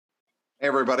Hey,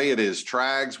 everybody, it is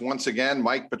Trags. Once again,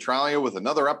 Mike Petraglia with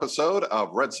another episode of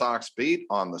Red Sox Beat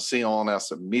on the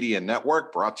CLNS Media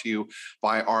Network, brought to you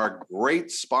by our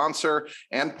great sponsor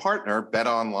and partner,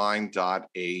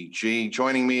 betonline.ag.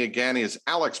 Joining me again is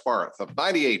Alex Barth of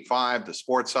 98.5, the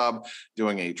Sports Hub,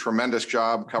 doing a tremendous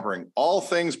job covering all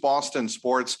things Boston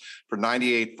sports for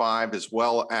 98.5, as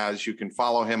well as you can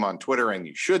follow him on Twitter, and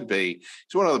you should be.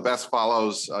 He's one of the best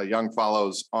follows, young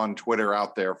follows on Twitter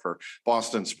out there for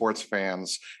Boston sports fans.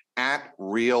 At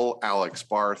Real Alex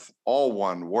Barth, all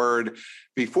one word.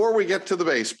 Before we get to the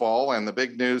baseball and the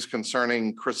big news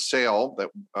concerning Chris Sale that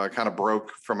kind of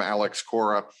broke from Alex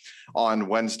Cora on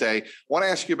Wednesday, I want to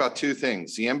ask you about two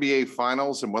things: the NBA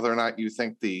Finals and whether or not you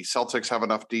think the Celtics have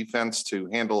enough defense to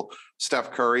handle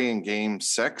Steph Curry in Game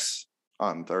 6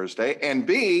 on Thursday, and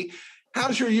B,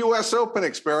 how's your U.S. Open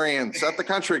experience at the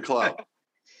Country Club?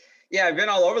 Yeah, I've been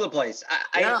all over the place.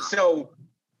 So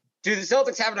do the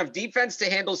Celtics have enough defense to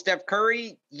handle Steph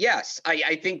Curry? Yes.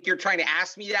 I think you're trying to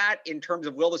ask me that in terms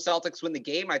of will the Celtics win the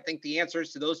game? I think the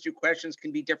answers to those two questions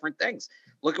can be different things.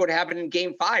 Look at what happened in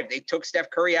Game 5. They took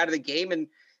Steph Curry out of the game and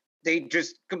they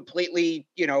just completely,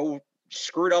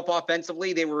 screwed up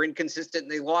offensively. They were inconsistent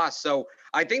and they lost. So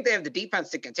I think they have the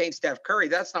defense to contain Steph Curry.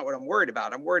 That's not what I'm worried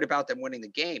about. I'm worried about them winning the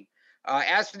game.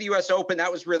 As for the U.S. Open,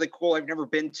 that was really cool. I've never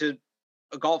been to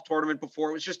a golf tournament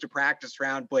before. It was just a practice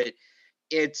round, but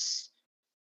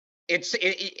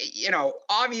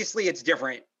obviously it's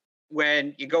different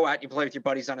when you go out and you play with your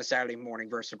buddies on a Saturday morning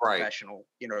versus a professional,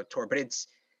 tour, but it's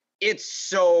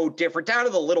so different down to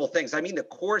the little things. I mean, the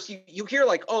course, you hear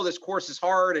like, oh, this course is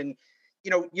hard. And,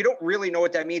 you don't really know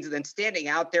what that means. And then standing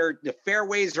out there, the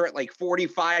fairways are at like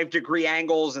 45-degree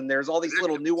angles and there's all these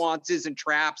little nuances and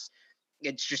traps.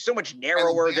 It's just so much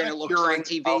narrower than it looks on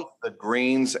TV. The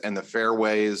greens and the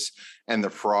fairways and the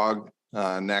frog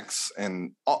necks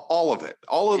and all of it,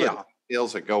 the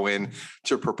details that go in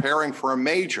to preparing for a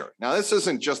major. Now, this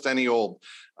isn't just any old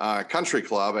country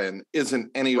club and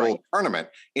isn't any old tournament.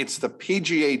 It's the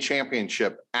PGA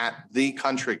Championship at the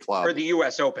Country Club. Or the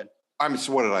U.S. Open.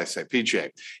 What did I say? PGA.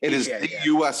 It is the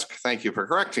U.S. Thank you for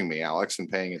correcting me, Alex, and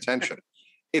paying attention.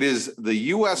 It is the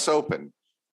U.S. Open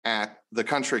at the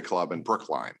Country Club in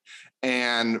Brookline.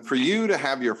 And for you to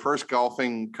have your first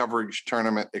golfing coverage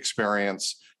tournament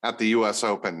experience at the U.S.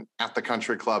 Open at the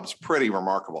Country Club's pretty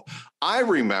remarkable. I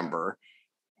remember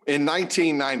in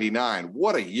 1999,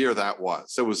 what a year that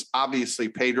was. It was obviously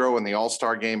Pedro in the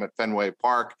All-Star game at Fenway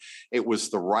Park. It was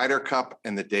the Ryder Cup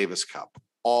and the Davis Cup,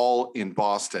 all in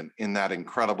Boston in that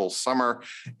incredible summer.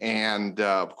 And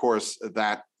of course,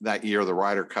 that year, the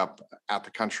Ryder Cup at the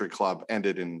Country Club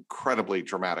ended in incredibly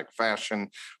dramatic fashion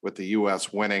with the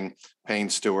U.S. winning, Payne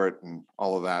Stewart and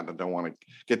all of that. I don't want to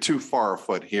get too far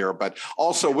afoot here, but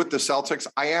also with the Celtics,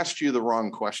 I asked you the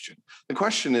wrong question. The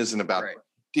question isn't about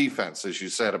defense, as you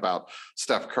said, about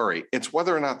Steph Curry. It's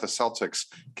whether or not the Celtics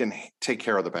can take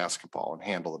care of the basketball and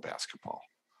handle the basketball.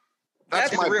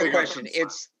 That's the real question.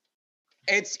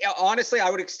 It's honestly,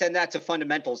 I would extend that to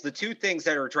fundamentals. The two things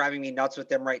that are driving me nuts with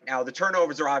them right now, the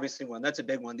turnovers are obviously one. That's a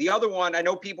big one. The other one, I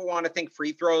know people want to think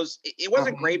free throws. It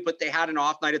wasn't great, but they had an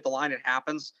off night at the line. It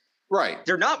happens. Right.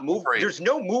 They're not moving. There's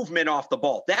no movement off the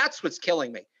ball. That's what's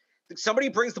killing me. Somebody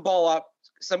brings the ball up.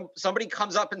 Somebody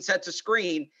comes up and sets a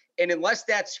screen. And unless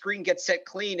that screen gets set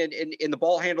clean and the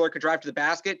ball handler can drive to the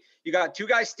basket, you got two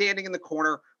guys standing in the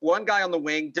corner, one guy on the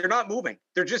wing. They're not moving.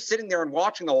 They're just sitting there and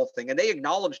watching the whole thing. And they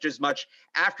acknowledged as much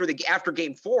after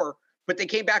Game 4, but they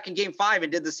came back in Game 5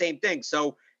 and did the same thing.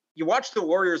 So you watch the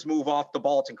Warriors move off the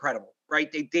ball. It's incredible,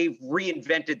 right? They've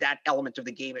reinvented that element of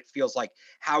the game. It feels like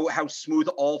how smooth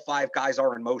all five guys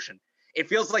are in motion. It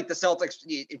feels like the Celtics,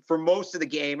 for most of the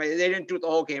game, they didn't do it the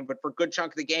whole game, but for a good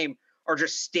chunk of the game, are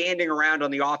just standing around on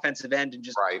the offensive end and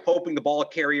just hoping the ball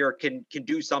carrier can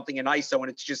do something in ISO. And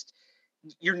it's just,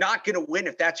 you're not going to win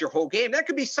if that's your whole game. That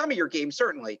could be some of your game,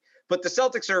 certainly. But the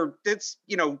Celtics it's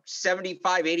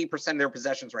 75, 80% of their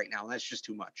possessions right now. And that's just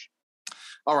too much.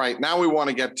 All right. Now we want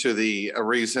to get to the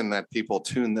reason that people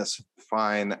tune this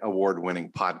fine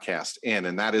award-winning podcast in,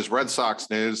 and that is Red Sox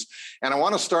news. And I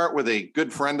want to start with a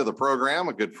good friend of the program,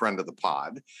 a good friend of the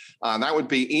pod. That would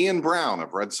be Ian Brown of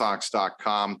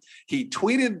RedSox.com. He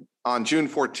tweeted on June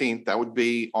 14th, that would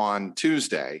be on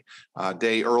Tuesday, a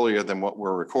day earlier than what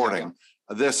we're recording,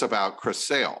 this about Chris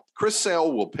Sale. Chris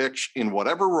Sale will pitch in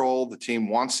whatever role the team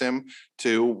wants him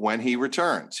to when he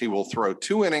returns. He will throw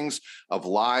 2 innings of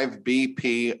live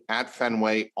BP at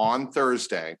Fenway on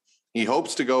Thursday. He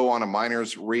hopes to go on a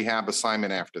minors rehab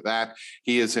assignment after that.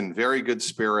 He is in very good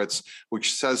spirits,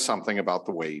 which says something about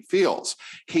the way he feels.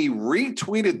 He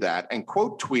retweeted that and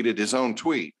quote tweeted his own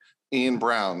tweet Ian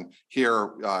Brown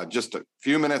here just a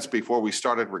few minutes before we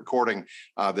started recording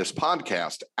this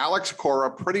podcast. Alex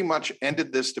Cora pretty much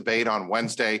ended this debate on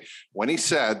Wednesday when he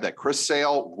said that Chris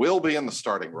Sale will be in the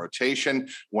starting rotation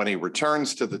when he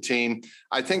returns to the team.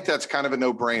 I think that's kind of a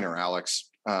no-brainer, Alex.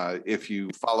 If you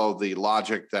follow the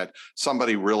logic that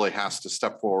somebody really has to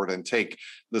step forward and take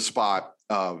the spot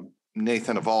of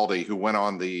Nathan Eovaldi, who went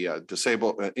on the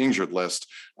injured list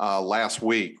last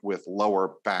week with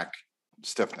lower back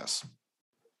stiffness.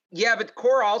 Yeah, but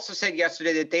Cora also said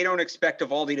yesterday that they don't expect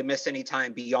Eovaldi to miss any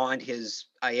time beyond his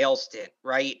IL stint,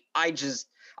 right? I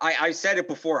said it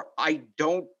before. I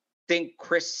don't think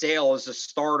Chris Sale as a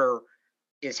starter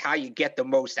is how you get the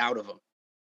most out of him.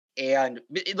 And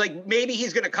like maybe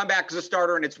he's going to come back as a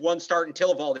starter and it's one start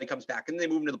until Eovaldi comes back and they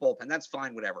move him to the bullpen. That's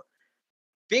fine, whatever.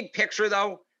 Big picture,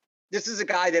 though, this is a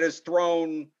guy that has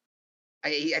thrown,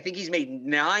 I think he's made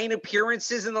 9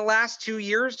 appearances in the last 2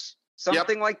 years.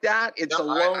 Something like that. It's a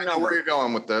low number. I know where you're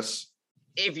going with this.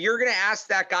 If you're going to ask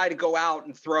that guy to go out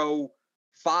and throw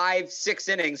 5-6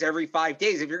 innings every 5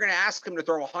 days, if you're going to ask him to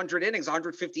throw 100 innings,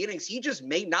 150 innings, he just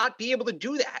may not be able to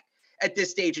do that at this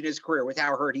stage in his career with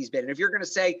how hurt he's been. And if you're going to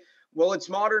say, well, it's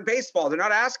modern baseball, they're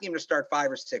not asking him to start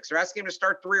 5 or 6. They're asking him to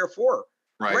start 3 or 4.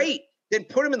 Right. Great. Then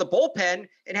put him in the bullpen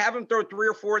and have him throw 3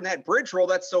 or 4 in that bridge roll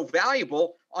that's so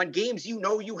valuable on games you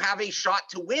know you have a shot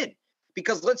to win.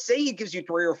 Because let's say he gives you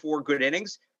 3 or 4 good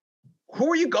innings.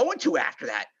 Who are you going to after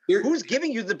that? Who's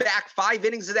giving you the back 5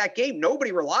 innings of that game?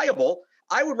 Nobody reliable.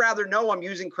 I would rather know I'm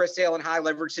using Chris Sale in high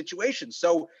leverage situations.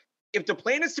 So if the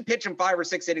plan is to pitch him 5 or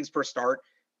 6 innings per start,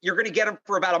 you're going to get him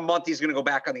for about a month. He's going to go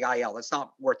back on the IL. That's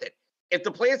not worth it. If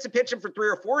the plan is to pitch him for 3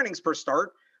 or 4 innings per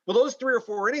start, well, those 3 or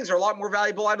 4 innings are a lot more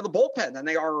valuable out of the bullpen than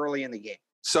they are early in the game.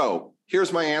 So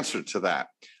here's my answer to that.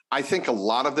 I think a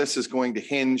lot of this is going to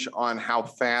hinge on how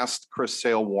fast Chris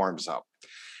Sale warms up.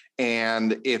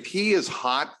 And if he is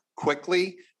hot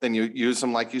quickly, then you use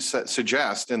him like you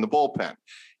suggest in the bullpen.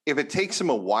 If it takes him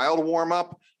a while to warm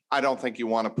up, I don't think you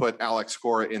want to put Alex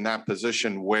Cora in that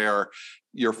position where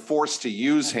you're forced to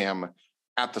use him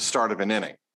at the start of an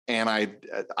inning. And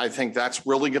I think that's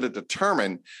really going to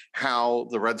determine how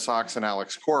the Red Sox and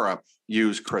Alex Cora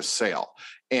use Chris Sale.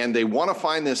 And they want to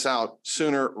find this out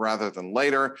sooner rather than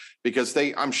later because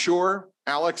I'm sure,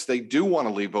 Alex, they do want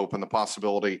to leave open the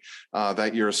possibility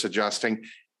that you're suggesting.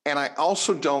 And I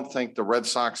also don't think the Red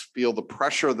Sox feel the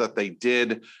pressure that they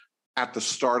did at the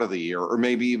start of the year or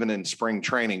maybe even in spring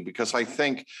training, because I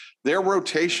think their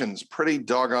rotation's pretty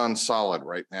doggone solid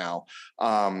right now.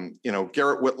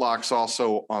 Garrett Whitlock's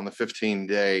also on the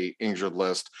 15-day injured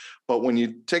list. But when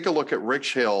you take a look at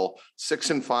Rich Hill,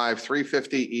 6-5,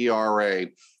 3.50 ERA,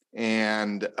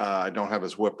 and I don't have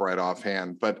his whip right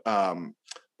offhand, but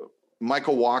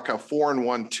Michael Wacha,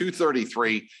 4-1,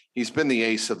 233. He's been the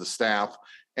ace of the staff.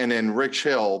 And then Rich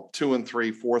Hill,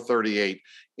 2-3, 438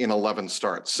 in 11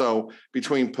 starts. So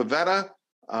between Pivetta,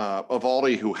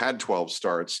 Eovaldi, who had 12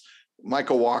 starts,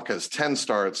 Michael Wacha's 10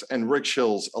 starts, and Rich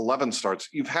Hill's 11 starts,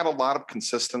 you've had a lot of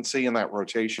consistency in that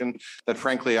rotation that,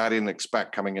 frankly, I didn't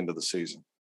expect coming into the season.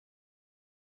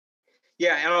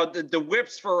 Yeah, and the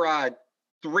whips for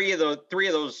three of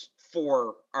those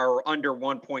 4 are under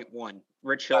 1.1.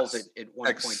 Rich Hill's at 1.2.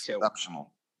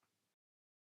 Exceptional.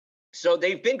 So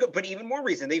they've been good, but even more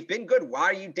reason, they've been good. Why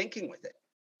are you dinking with it?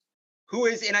 Who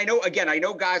is, and I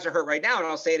know guys are hurt right now, and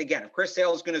I'll say it again. If Chris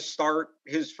Sale is going to start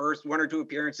his first 1 or 2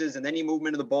 appearances and then you move him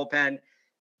into the bullpen,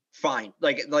 fine.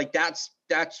 Like that's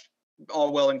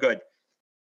all well and good.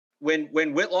 When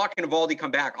Whitlock and Eovaldi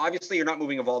come back, obviously you're not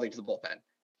moving Eovaldi to the bullpen.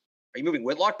 Are you moving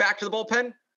Whitlock back to the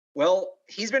bullpen? Well,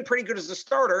 he's been pretty good as a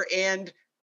starter. And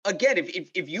again,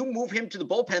 if you move him to the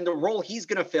bullpen, the role he's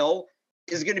going to fill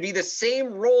is going to be the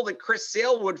same role that Chris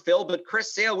Sale would fill, but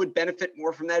Chris Sale would benefit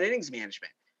more from that innings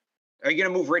management. Are you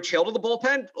going to move Rich Hill to the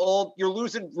bullpen? Well, you're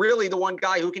losing really the one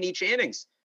guy who can eat your innings.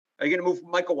 Are you going to move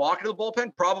Michael Wacha to the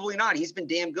bullpen? Probably not. He's been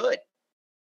damn good.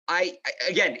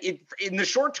 In the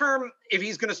short term, if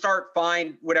he's going to start,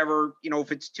 fine, whatever,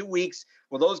 if it's 2 weeks,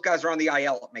 well, those guys are on the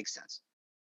IL, it makes sense.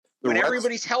 When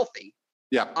everybody's healthy,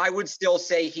 I would still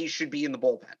say he should be in the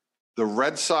bullpen. The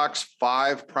Red Sox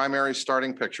 5 primary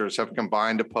starting pitchers have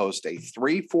combined to post a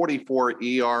 3.44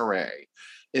 ERA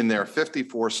in their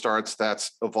 54 starts.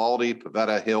 That's Eovaldi,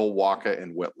 Pivetta, Hill, Wacha,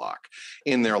 and Whitlock.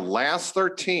 In their last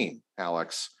 13,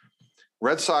 Alex,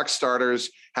 Red Sox starters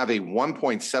have a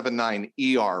 1.79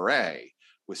 ERA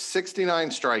with 69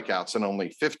 strikeouts and only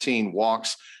 15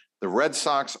 walks. The Red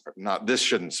Sox, this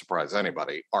shouldn't surprise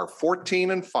anybody, are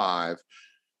 14-5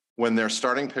 when their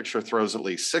starting pitcher throws at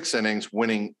least 6 innings,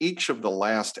 winning each of the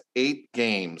last 8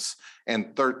 games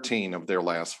and 13 of their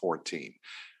last 14.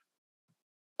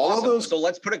 All awesome. of those. So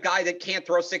let's put a guy that can't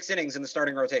throw 6 innings in the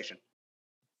starting rotation.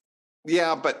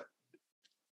 Yeah, but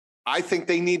I think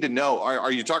they need to know.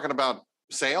 Are you talking about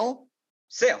Sale?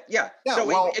 Sale, yeah. Yeah, So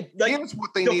well, here's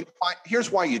what they need to find.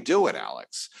 Here's why you do it,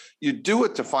 Alex. You do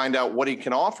it to find out what he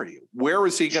can offer you. Where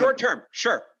is he going to? Short term,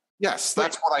 sure. Yes,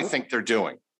 that's what I think they're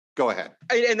doing. Go ahead.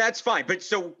 And that's fine. But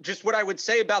so just what I would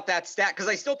say about that stat, because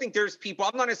I still think there's people,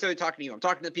 I'm not necessarily talking to you. I'm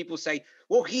talking to the people who say,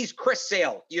 well, he's Chris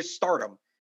Sale. You start him.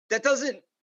 That doesn't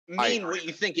mean what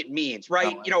you think it means,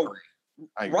 right? No,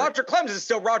 Roger Clemens is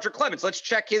still Roger Clemens. Let's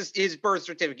check his birth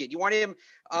certificate. You want him,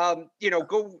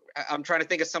 go. I'm trying to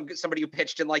think of somebody who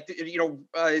pitched in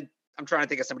I'm trying to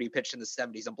think of somebody who pitched in the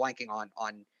 70s. I'm blanking on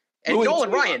and Louis Nolan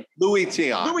Tiant. Ryan. Louis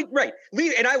Tiant. Louis, right.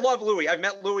 And I love Louis. I've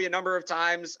met Louis a number of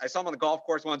times. I saw him on the golf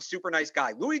course once. Super nice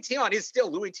guy. Louis Tiant is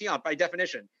still Louis Tiant by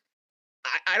definition.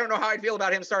 I don't know how I'd feel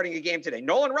about him starting a game today.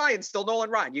 Nolan Ryan's still Nolan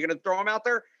Ryan. You're going to throw him out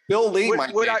there? Bill Lee might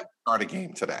start a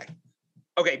game today.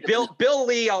 Okay, Bill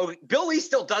Lee. Bill Lee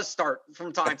still does start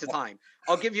from time to time.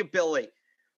 I'll give you Bill Lee.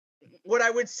 What I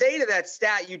would say to that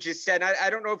stat you just said, I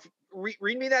don't know if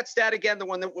read me that stat again. The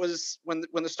one that was when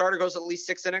the starter goes at least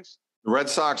 6 innings. The Red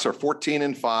Sox are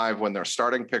 14-5 when their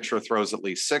starting pitcher throws at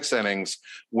least 6 innings,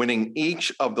 winning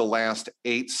each of the last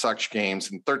 8 such games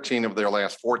and 13 of their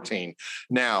last 14.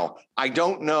 Now, I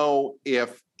don't know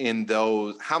if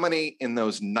how many in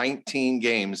those 19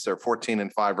 games, their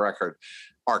 14-5 record,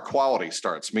 are quality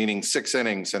starts, meaning 6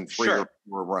 innings and 3 or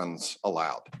 4 runs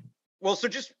allowed. Well, so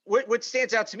just what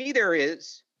stands out to me there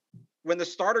is when the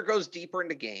starter goes deeper in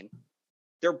the game,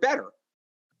 they're better.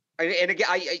 And again,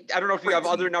 I don't know if you have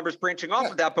other numbers branching off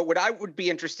of that, but what I would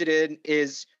be interested in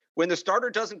is when the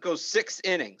starter doesn't go 6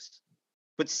 innings,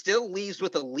 but still leaves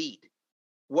with a lead,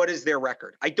 what is their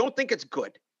record? I don't think it's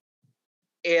good.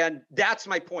 And that's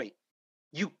my point.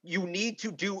 You need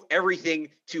to do everything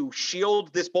to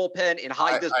shield this bullpen and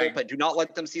hide this bullpen. Do not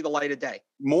let them see the light of day.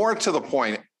 More to the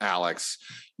point, Alex,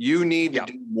 you need to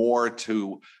do more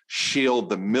to shield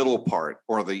the middle part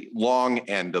or the long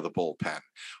end of the bullpen.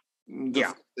 The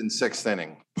 5th and 6th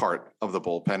inning part of the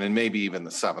bullpen, and maybe even the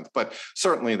 7th, but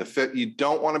certainly the 5th. You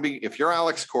don't want to be, if you're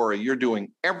Alex Cora, you're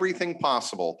doing everything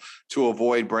possible to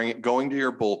avoid going to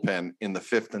your bullpen in the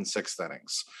 5th and 6th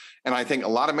innings. And I think a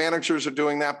lot of managers are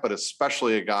doing that, but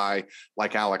especially a guy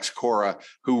like Alex Cora,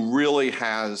 who really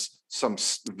has some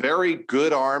very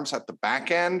good arms at the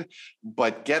back end,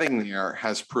 but getting there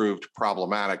has proved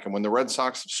problematic. And when the Red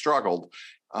Sox have struggled,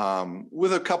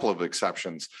 with a couple of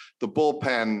exceptions, the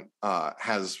bullpen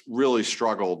has really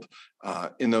struggled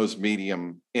in those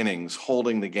medium innings,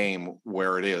 holding the game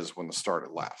where it is when the starter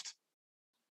left.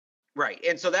 Right.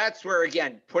 And so that's where,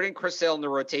 again, putting Chris Sale in the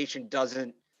rotation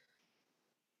doesn't,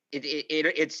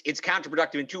 it's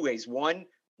counterproductive in 2 ways. One,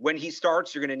 when he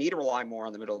starts, you're going to need to rely more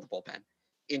on the middle of the bullpen.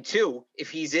 And 2, if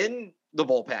he's in the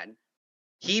bullpen,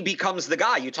 he becomes the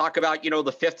guy. You talk about, the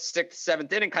 5th, 6th,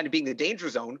 7th inning kind of being the danger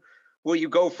zone. Will you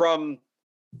go from,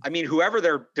 whoever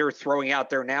they're throwing out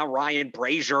there now, Ryan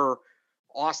Brazier,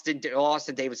 Austin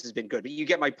Davis has been good, but you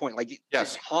get my point.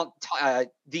 Yes,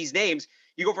 these names,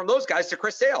 you go from those guys to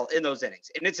Chris Sale in those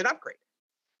innings, and it's an upgrade.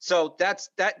 So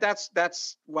that's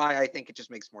why I think it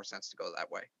just makes more sense to go that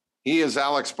way. He is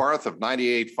Alex Barth of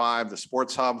 98.5 The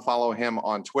Sports Hub. Follow him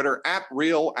on Twitter at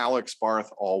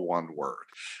 @RealAlexBarth, all one word.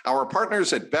 Our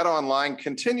partners at BetOnline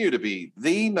continue to be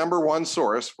the #1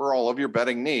 source for all of your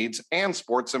betting needs and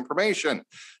sports information.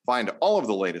 Find all of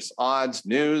the latest odds,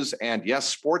 news, and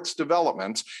sports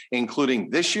developments, including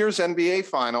this year's NBA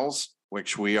Finals,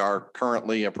 which we are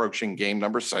currently approaching game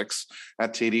number 6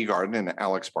 at TD Garden, and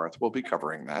Alex Barth will be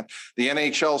covering that. The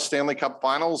NHL Stanley Cup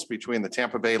Finals between the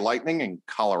Tampa Bay Lightning and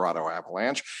Colorado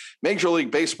Avalanche, Major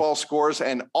League Baseball scores,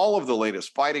 and all of the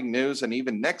latest fighting news, and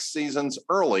even next season's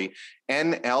early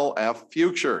NLF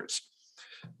futures.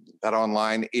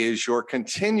 BetOnline is your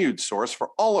continued source for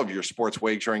all of your sports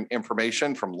wagering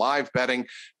information, from live betting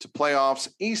to playoffs,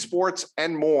 esports,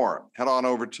 and more. Head on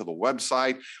over to the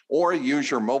website or use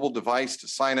your mobile device to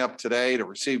sign up today to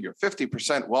receive your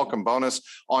 50% welcome bonus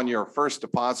on your first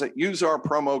deposit. Use our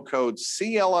promo code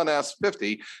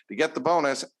CLNS50 to get the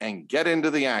bonus and get into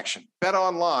the action.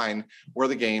 BetOnline, where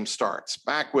the game starts.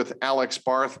 Back with Alex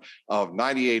Barth of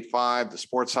 98.5 The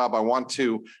Sports Hub. I want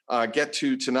to get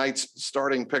to tonight's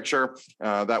starting pitcher.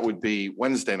 That would be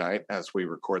Wednesday night as we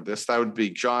record this. That would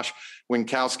be Josh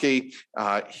Winkowski.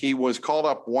 He was called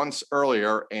up once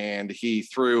earlier, and he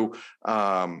threw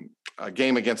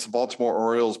game against the Baltimore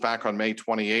Orioles back on May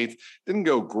 28th. Didn't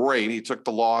go great. He took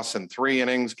the loss in 3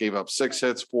 innings, gave up 6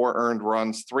 hits, 4 earned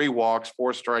runs, 3 walks,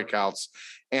 4 strikeouts,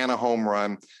 and a home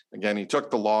run. Again, he took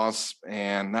the loss,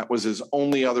 and that was his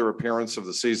only other appearance of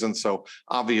the season. So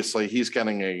obviously he's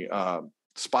getting a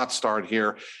spot start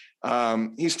here.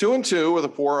 He's 2-2 with a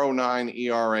 4.09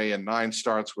 ERA and 9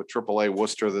 starts with AAA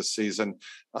Worcester this season.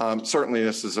 Certainly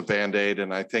this is a Band-Aid.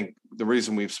 And I think the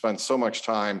reason we've spent so much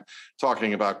time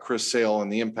talking about Chris Sale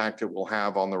and the impact it will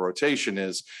have on the rotation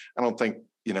is I don't think,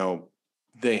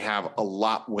 they have a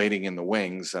lot waiting in the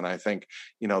wings. And I think,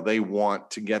 they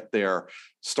want to get their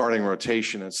starting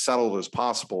rotation as settled as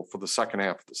possible for the second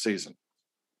half of the season.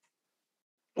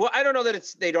 Well, I don't know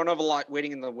that they don't have a lot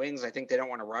waiting in the wings. I think they don't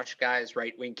want to rush guys,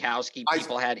 right? Winkowski,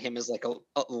 people had him as like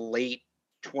a late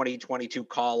 2022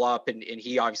 call up, and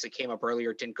he obviously came up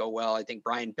earlier, didn't go well. I think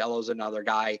Brian Bellows, another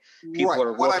guy people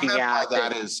are looking at.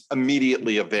 That is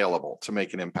immediately available to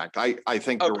make an impact. I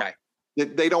think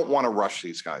they don't want to rush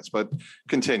these guys, but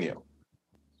continue.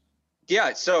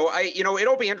 Yeah, so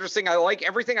it'll be interesting. I like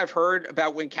everything I've heard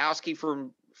about Winkowski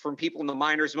from people in the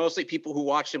minors, mostly people who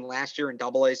watched him last year in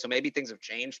AA. So maybe things have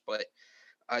changed, but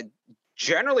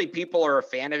generally people are a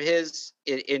fan of his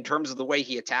in terms of the way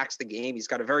he attacks the game. He's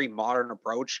got a very modern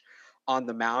approach on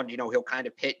the mound. He'll kind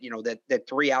of hit, that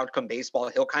 3 outcome baseball.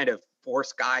 He'll kind of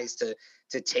force guys to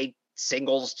take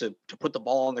singles, to put the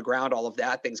ball on the ground, all of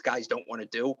that, things guys don't want to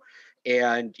do.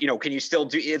 And, can you still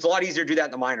do, it's a lot easier to do that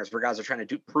in the minors where guys are trying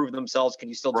to prove themselves. Can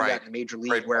you still do that in the major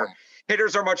league where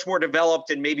hitters are much more developed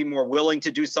and maybe more willing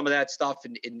to do some of that stuff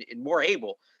and more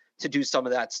able to do some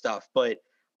of that stuff? But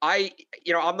I'm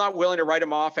not willing to write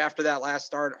him off after that last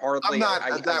start. Hardly.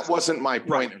 That wasn't my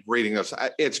point of reading this.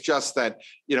 It's just that,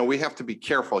 we have to be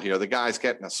careful here. The guy's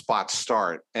getting a spot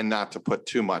start and not to put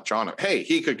too much on him. Hey,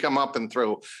 he could come up and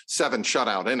throw 7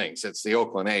 shutout innings. It's the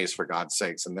Oakland A's, for God's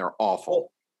sakes, and they're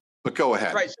awful. But go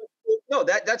ahead. Right. So, no,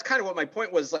 that's kind of what my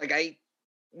point was. Like,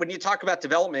 when you talk about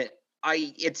development,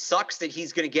 it sucks that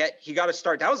he got to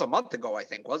start. That was a month ago, I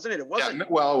think, wasn't it? It wasn't. Yeah,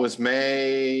 well, it was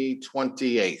May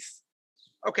 28th.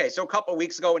 Okay, so a couple of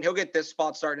weeks ago, and he'll get this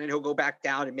spot started, and he'll go back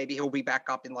down, and maybe he'll be back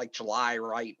up in like July,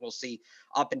 right? We'll see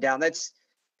up and down. That's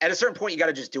at a certain point, you got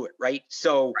to just do it, right?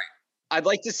 So I'd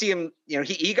like to see him.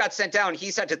 He got sent down.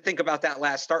 He's had to think about that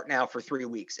last start now for 3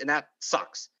 weeks, and that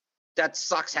sucks. That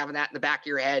sucks having that in the back of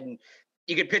your head. And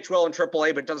you can pitch well in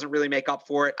AAA, but it doesn't really make up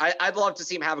for it. I'd love to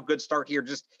see him have a good start here,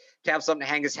 just to have something to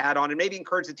hang his hat on and maybe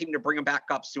encourage the team to bring him back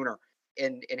up sooner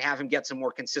and have him get some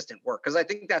more consistent work. Because I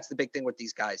think that's the big thing with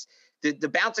these guys. The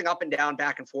bouncing up and down,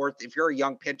 back and forth, if you're a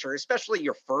young pitcher, especially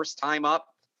your first time up,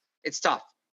 it's tough.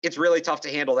 It's really tough to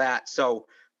handle that. So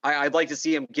I'd like to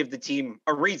see him give the team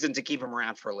a reason to keep him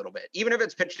around for a little bit, even if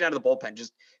it's pitching out of the bullpen,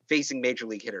 just facing major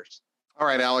league hitters. All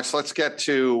right, Alex, let's get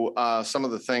to some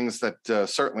of the things that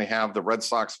certainly have the Red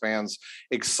Sox fans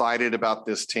excited about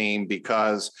this team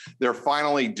because they're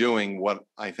finally doing what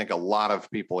I think a lot of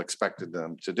people expected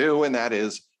them to do, and that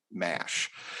is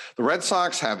mash. The Red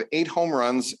Sox have 8 home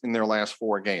runs in their last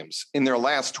 4 games. In their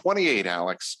last 28,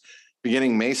 Alex,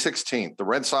 beginning May 16th, the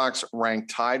Red Sox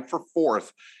ranked tied for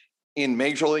 4th in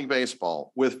Major League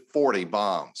Baseball with 40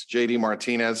 bombs. JD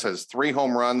Martinez has 3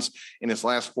 home runs in his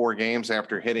last 4 games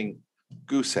after hitting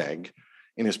goose egg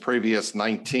in his previous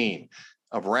 19.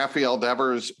 Of Rafael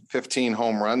Devers' 15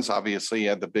 home runs, obviously he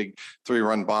had the big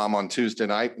 3-run bomb on Tuesday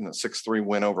night in the 6-3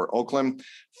 win over Oakland.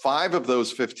 5 of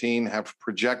those 15 have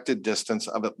projected distance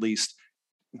of at least,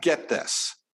 get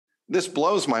this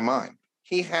blows my mind.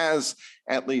 He has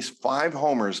at least 5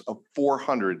 homers of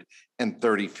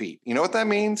 430 feet. You know what that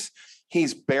means?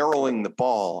 He's barreling the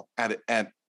ball at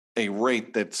a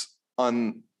rate that's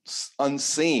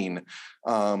unseen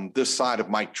this side of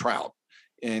Mike Trout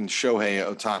and Shohei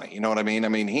Ohtani. You know what I mean? I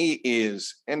mean, he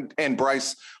is, and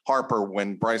Bryce Harper,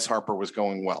 when Bryce Harper was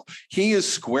going well, he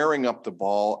is squaring up the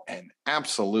ball and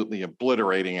absolutely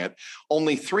obliterating it.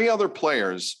 Only 3 other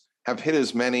players have hit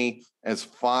as many as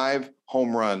 5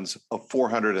 home runs of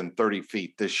 430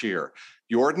 feet this year.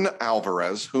 Jordan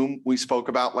Alvarez, whom we spoke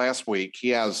about last week, he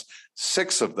has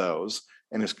 6 of those.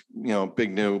 And his,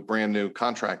 brand new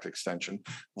contract extension.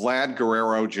 Vlad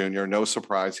Guerrero Jr., no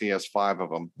surprise, he has 5 of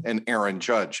them. And Aaron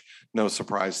Judge, no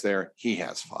surprise there, he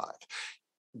has 5.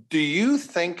 Do you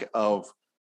think of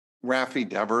Rafi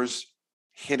Devers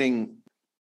hitting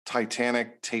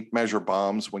Titanic tape measure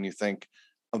bombs when you think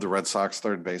of the Red Sox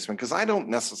third baseman? Because I don't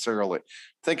necessarily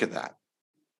think of that.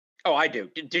 Oh, I do.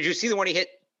 Did you see the one he hit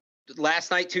last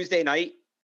night, Tuesday night?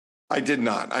 I did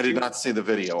not. I did not see the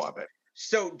video of it.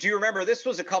 So do you remember, this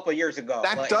was a couple of years ago.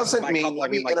 That doesn't mean,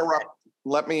 let me interrupt.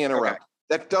 Okay.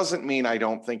 That doesn't mean I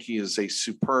don't think he is a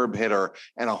superb hitter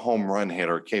and a home run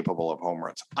hitter capable of home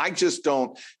runs. I just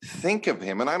don't think of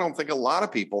him, and I don't think a lot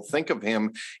of people think of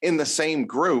him in the same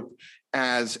group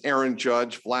as Aaron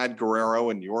Judge, Vlad Guerrero,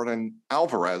 and Yordan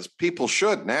Alvarez. People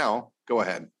should now. Go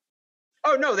ahead.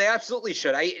 Oh no, they absolutely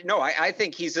should. I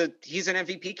think he's an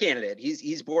MVP candidate.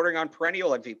 He's bordering on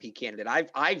perennial MVP candidate.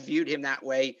 I've viewed him that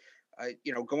way.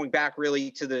 Going back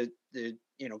really to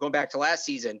going back to last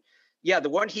season. Yeah, the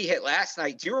one he hit last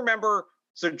night. Do you remember?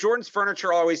 So Jordan's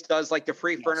Furniture always does like the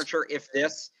free furniture if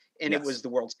this, and it was the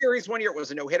World Series one year. It was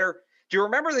a no-hitter. Do you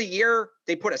remember the year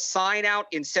they put a sign out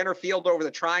in center field over the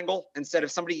triangle instead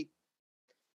of somebody?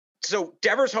 So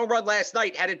Devers' home run last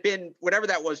night, had it been whatever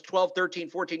that was, 12, 13,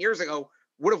 14 years ago,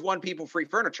 would have won people free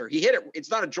furniture. He hit it.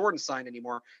 It's not a Jordan sign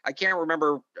anymore. I can't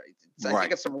remember. I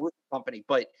think it's some roof company,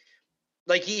 but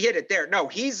like he hit it there. No,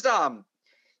 he's on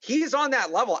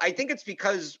that level. I think it's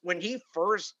because when he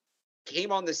first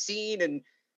came on the scene, and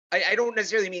I don't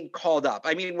necessarily mean called up.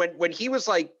 I mean, when he was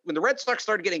like, when the Red Sox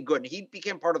started getting good and he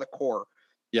became part of the core.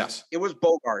 Yes. It was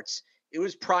Bogarts. It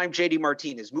was prime JD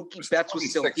Martinez. Mookie Betts was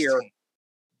still here.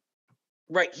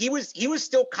 Right. He was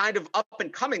still kind of up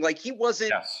and coming. Like he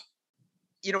wasn't,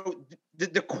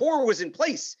 the core was in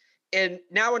place. And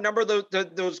now a number of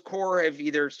those core have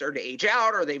either started to age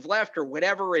out or they've left or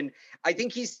whatever. And I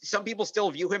think some people still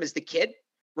view him as the kid,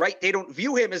 right? They don't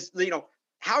view him as,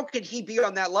 how could he be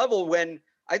on that level when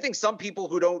I think some people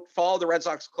who don't follow the Red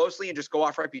Sox closely and just go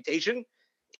off reputation,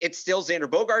 it's still Xander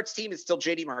Bogaerts' team. It's still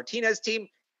JD Martinez's team.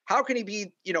 How can he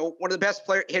be, one of the best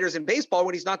hitters in baseball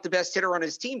when he's not the best hitter on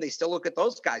his team? They still look at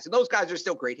those guys, and those guys are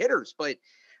still great hitters. But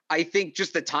I think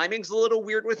just the timing's a little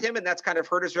weird with him, and that's kind of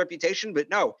hurt his reputation. But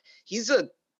no,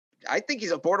 I think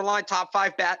he's a borderline top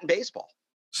 5 bat in baseball.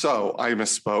 So I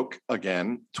misspoke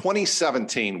again.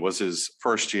 2017 was his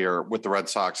first year with the Red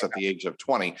Sox at the age of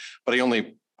 20, but he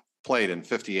only played in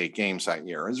 58 games that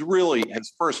year. His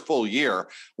first full year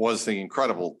was the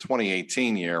incredible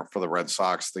 2018 year for the Red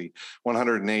Sox, the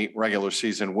 108 regular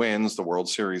season wins, the World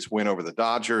Series win over the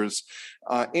Dodgers.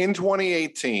 In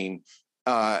 2018,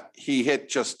 he hit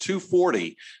just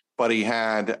 240, but he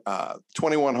had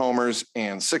 21 homers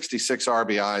and 66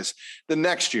 RBIs. The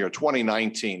next year,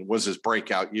 2019, was his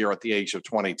breakout year at the age of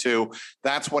 22.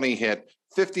 That's when he hit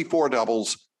 54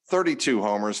 doubles, 32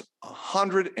 homers,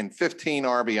 115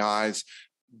 RBIs,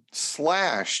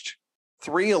 slashed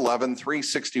 311,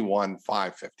 361,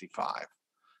 555.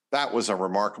 That was a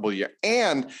remarkable year.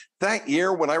 And that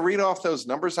year, when I read off those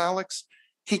numbers, Alex,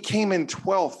 he came in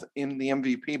 12th in the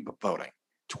MVP voting.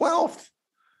 12th.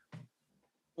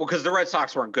 Well, because the Red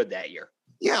Sox weren't good that year.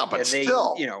 Yeah, but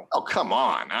still, oh, come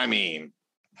on. I mean.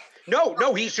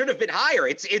 No, he should have been higher.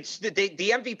 It's the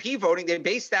MVP voting. They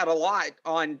base that a lot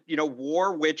on,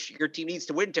 WAR, which your team needs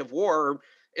to win to have WAR.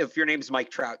 If your name's Mike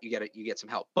Trout, you get some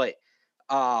help. But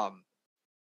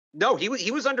no,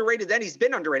 he was underrated then. He's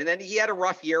been underrated. Then he had a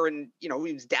rough year, and he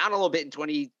was down a little bit in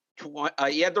 2020.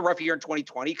 He had the rough year in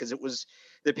 2020 because it was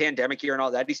the pandemic year and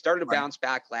all that. He started to bounce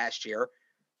back last year.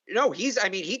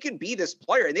 He can be this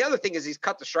player. And the other thing is he's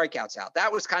cut the strikeouts out.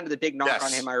 That was kind of the big knock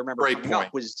on him. I remember he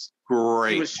was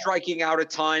striking out a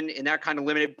ton, and that kind of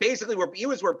limited basically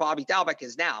where Bobby Dalbec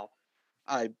is now.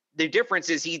 The difference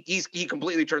is he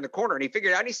completely turned the corner, and he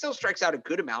figured out he still strikes out a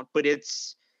good amount, but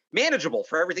it's manageable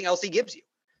for everything else he gives you.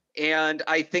 And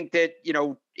I think that,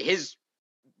 his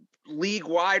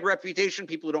league-wide reputation,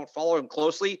 people who don't follow him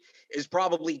closely, is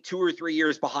probably 2 or 3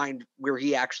 years behind where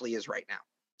he actually is right now.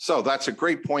 So that's a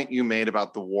great point you made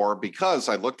about the WAR, because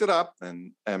I looked it up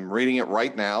and am reading it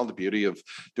right now. The beauty of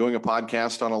doing a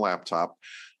podcast on a laptop.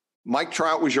 Mike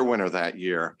Trout was your winner that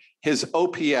year. His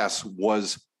OPS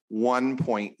was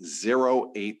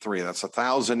 1.083. That's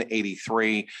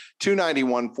 1,083,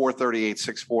 291, 438,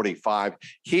 645.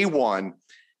 He won.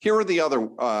 Here are the other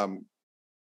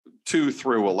 2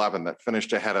 through 11 that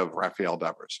finished ahead of Rafael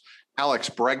Devers. Alex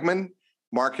Bregman,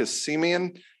 Marcus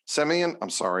Semien,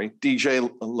 DJ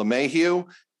LeMahieu,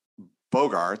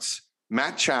 Bogaerts,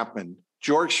 Matt Chapman,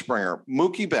 George Springer,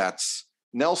 Mookie Betts,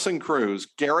 Nelson Cruz,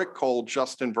 Garrett Cole,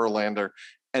 Justin Verlander,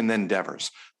 and then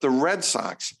Devers. The Red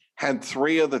Sox had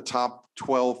 3 of the top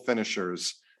 12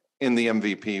 finishers in the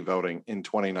MVP voting in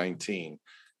 2019.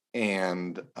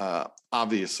 And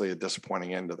obviously a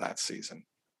disappointing end to that season.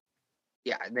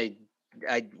 Yeah, and the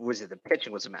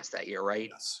pitching was a mess that year, right?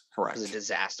 Yes, correct. It was a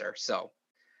disaster. So,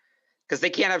 because they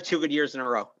can't have 2 good years in a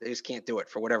row. They just can't do it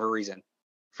for whatever reason.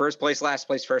 First place, last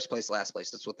place, first place, last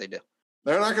place. That's what they do.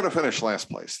 They're not going to finish last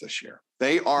place this year.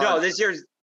 They are. No, this year's.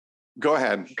 Go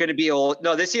ahead. Going to be old.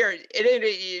 No, this year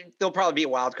they'll probably be a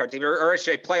wild card team, or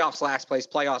actually playoffs last place,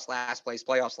 playoffs last place,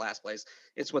 playoffs last place.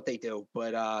 It's what they do.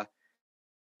 But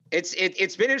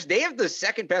It's been, they have the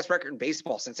second best record in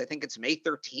baseball since I think it's May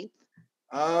 13th.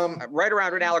 Right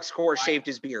around when Alex Cora shaved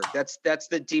his beard. That's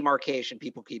the demarcation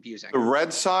people keep using. The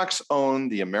Red Sox own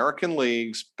the American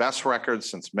League's best record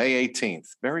since May 18th.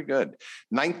 Very good.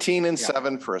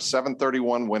 19-7 for a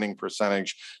 731 winning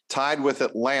percentage, tied with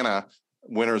Atlanta,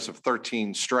 winners of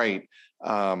 13 straight,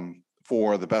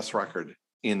 for the best record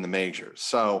in the majors.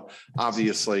 So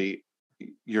obviously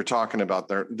you're talking about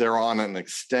they're on an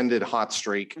extended hot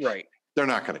streak. Right. They're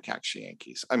not going to catch the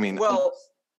Yankees. I mean, well,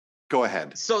 go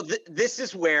ahead. So this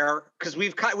is where, because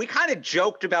we kind of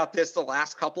joked about this the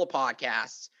last couple of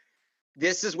podcasts.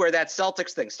 This is where that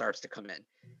Celtics thing starts to come in.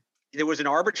 There was an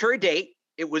arbitrary date.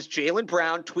 It was Jaylen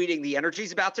Brown tweeting the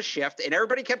energy's about to shift, and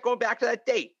everybody kept going back to that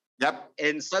date. Yep.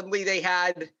 And suddenly they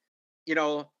had,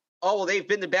 oh, well, they've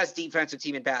been the best defensive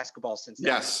team in basketball since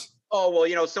then. Yes. Oh,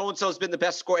 well, so-and-so's been the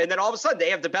best scorer. And then all of a sudden they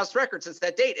have the best record since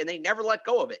that date, and they never let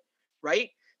go of it, right?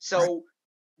 So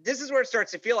this is where it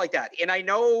starts to feel like that. And I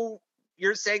know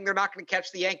you're saying they're not going to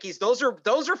catch the Yankees. Those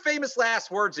are famous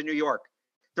last words in New York.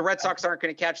 The Red Sox aren't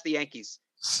going to catch the Yankees.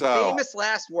 So famous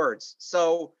last words.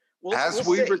 So we'll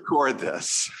see. Record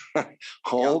this,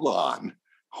 hold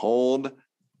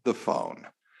the phone.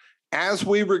 As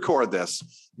we record this,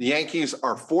 the Yankees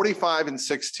are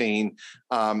 45-16.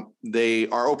 They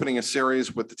are opening a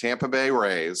series with the Tampa Bay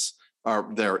Rays.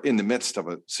 They're in the midst of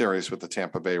a series with the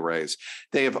Tampa Bay Rays.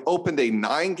 They have opened a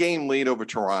 9-game lead over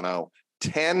Toronto,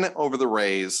 10 over the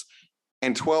Rays,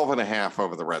 and 12.5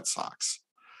 over the Red Sox.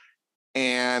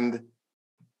 And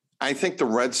I think the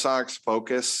Red Sox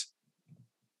focus,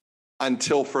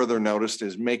 until further notice,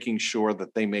 is making sure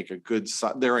that they make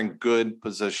they're in good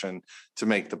position to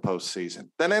make the postseason.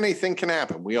 Then anything can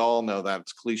happen. We all know that,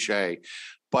 it's cliche,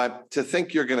 but to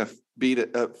think you're going to beat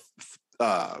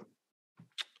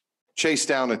chase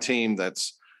down a team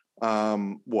that's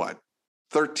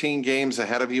 13 games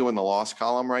ahead of you in the loss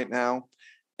column right now,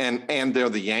 and they're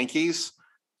the Yankees,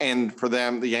 and for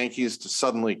them, the Yankees to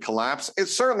suddenly collapse,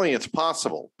 it's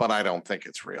possible, but I don't think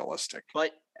it's realistic.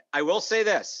 But I will say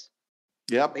this.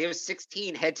 Yep. They have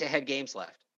 16 head-to-head games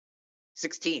left.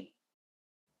 16.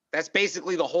 That's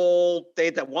basically the whole – they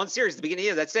had that one series at the beginning of the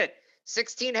year. That's it.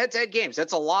 16 head-to-head games.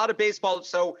 That's a lot of baseball.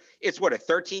 So it's a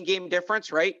 13-game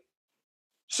difference, right?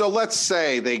 So let's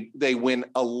say they win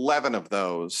 11 of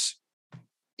those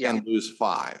and lose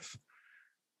 5.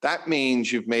 That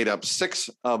means you've made up 6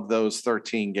 of those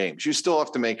 13 games. You still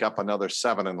have to make up another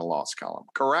 7 in the loss column,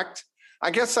 correct?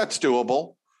 I guess that's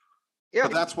doable. Yeah.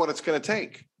 But that's what it's going to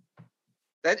take.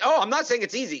 I'm not saying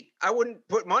it's easy. I wouldn't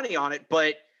put money on it,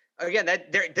 but again,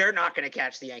 that they're not going to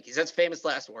catch the Yankees. That's famous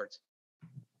last words.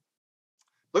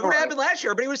 Look what happened last year.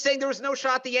 Everybody was saying there was no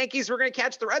shot the Yankees were going to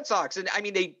catch the Red Sox, and I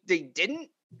mean they didn't,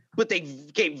 but they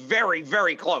came very,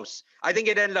 very close. I think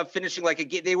it ended up finishing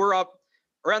like they were up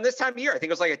around this time of year. I think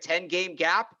it was like a 10-game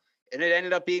gap, and it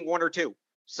ended up being 1 or 2.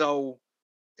 So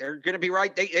they're going to be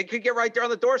right. They could get right there on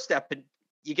the doorstep, and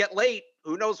you get late,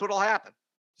 who knows what'll happen.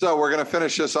 So we're going to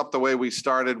finish this up the way we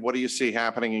started. What do you see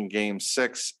happening in Game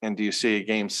 6, and do you see a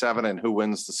Game 7, and who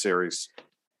wins the series?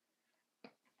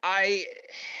 I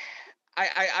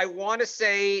want to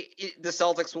say the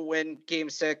Celtics will win Game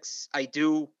 6. I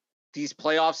do. These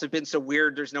playoffs have been so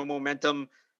weird. There's no momentum.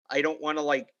 I don't want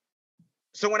to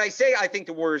so when I say I think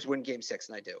the Warriors win Game 6,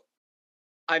 and I do,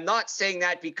 I'm not saying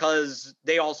that because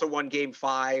they also won Game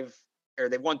 5, or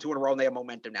they've won 2 in a row and they have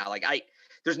momentum now.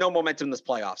 There's no momentum in this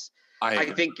playoffs.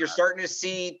 I think you're starting to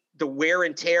see the wear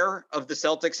and tear of the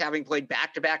Celtics having played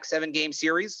back-to-back 7-game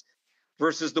series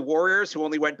versus the Warriors, who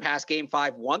only went past Game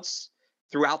 5 once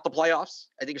throughout the playoffs.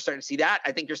 I think you're starting to see that.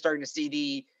 I think you're starting to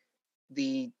see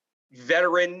the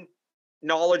veteran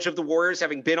knowledge of the Warriors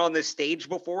having been on this stage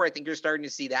before. I think you're starting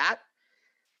to see that.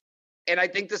 And I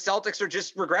think the Celtics are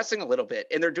just regressing a little bit,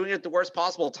 and they're doing it at the worst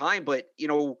possible time. But,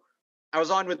 I was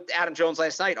on with Adam Jones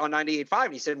last night on 98.5,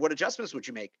 and he said, what adjustments would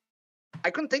you make? I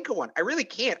couldn't think of one. I really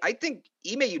can't. I think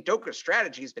Ime Udoka's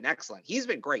strategy has been excellent. He's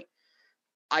been great.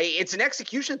 It's an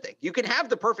execution thing. You can have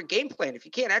the perfect game plan. If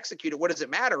you can't execute it, what does it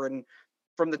matter? And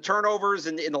from the turnovers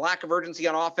and the lack of urgency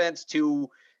on offense to,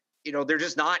 they're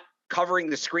just not covering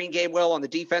the screen game well on the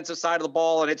defensive side of the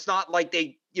ball. And it's not like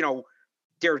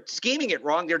they're scheming it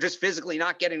wrong. They're just physically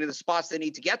not getting to the spots they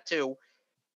need to get to.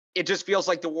 It just feels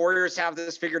like the Warriors have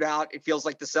this figured out. It feels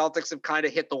like the Celtics have kind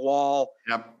of hit the wall.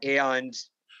 Yep. And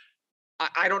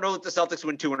I don't know that the Celtics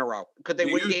win 2 in a row. Could they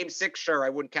win Game 6? Sure, I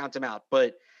wouldn't count them out.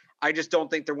 But I just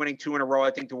don't think they're winning 2 in a row.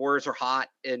 I think the Warriors are hot,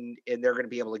 and they're going to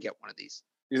be able to get one of these.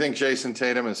 You think Jason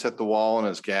Tatum has hit the wall and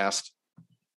is gassed?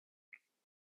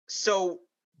 So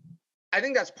I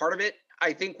think that's part of it.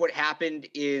 I think what happened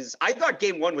is I thought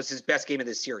game one was his best game of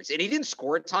this series, and he didn't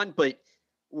score a ton, but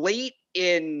late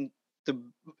in the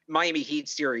Miami Heat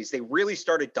series, they really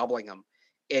started doubling him,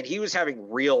 and he was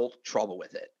having real trouble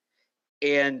with it.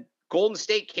 And Golden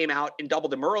State came out and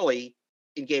doubled him early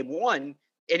in game one,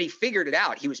 and he figured it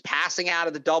out. He was passing out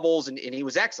of the doubles, and he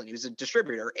was excellent. He was a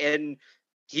distributor, and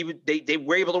they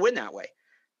were able to win that way.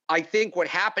 I think what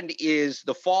happened is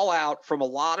the fallout from a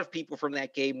lot of people from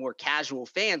that game where casual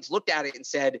fans looked at it and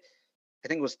said, I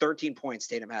think it was 13 points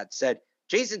Tatum had, said,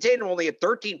 Jason Tatum only had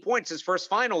 13 points his first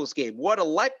finals game. What a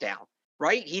letdown,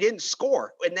 right? He didn't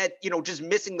score. And that, just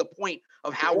missing the point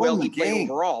of how well he played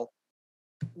overall.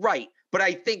 Right. But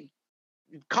I think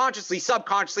consciously,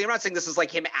 subconsciously, I'm not saying this is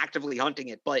like him actively hunting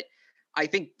it, but I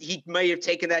think he may have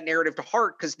taken that narrative to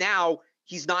heart because now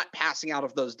he's not passing out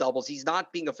of those doubles. He's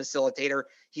not being a facilitator.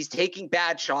 He's taking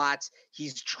bad shots.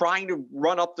 He's trying to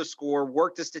run up the score,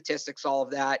 work the statistics, all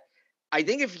of that. I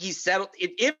think if he's settled,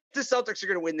 if the Celtics are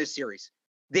going to win this series,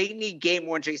 they need game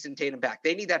one Jason Tatum back.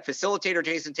 They need that facilitator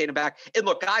Jason Tatum back. And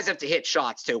look, guys have to hit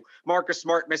shots too. Marcus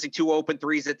Smart missing 2 open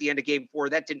threes at the end of game 4.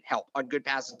 That didn't help on good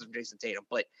passes from Jason Tatum.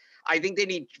 But I think they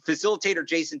need facilitator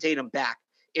Jason Tatum back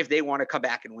if they want to come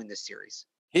back and win this series.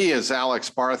 He is Alex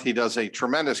Barth. He does a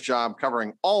tremendous job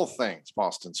covering all things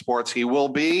Boston sports. He will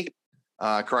be,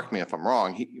 correct me if I'm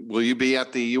wrong, will you be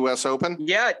at the U.S. Open?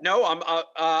 Yeah, no,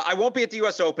 I won't be at the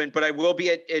U.S. Open, but I will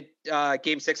be at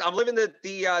Game 6. I'm living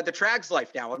the Trags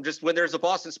life now. I'm just, when there's a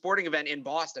Boston sporting event in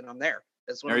Boston, I'm there.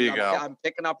 That's when I'm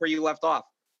picking up where you left off.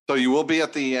 So you will be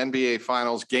at the NBA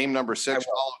Finals, game number 6.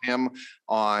 Follow him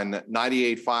on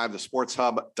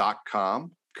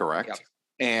 98.5thesportshub.com, correct? Yep.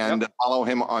 And follow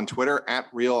him on Twitter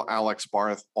at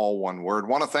RealAlexBarth, all one word.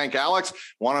 Want to thank Alex.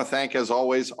 Want to thank, as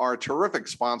always, our terrific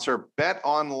sponsor,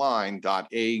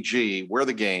 betonline.ag, where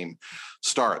the game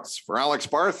starts. For Alex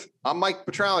Barth, I'm Mike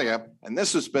Petraglia, and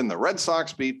this has been the Red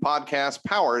Sox Beat podcast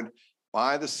powered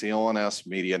by the CLNS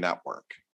Media Network.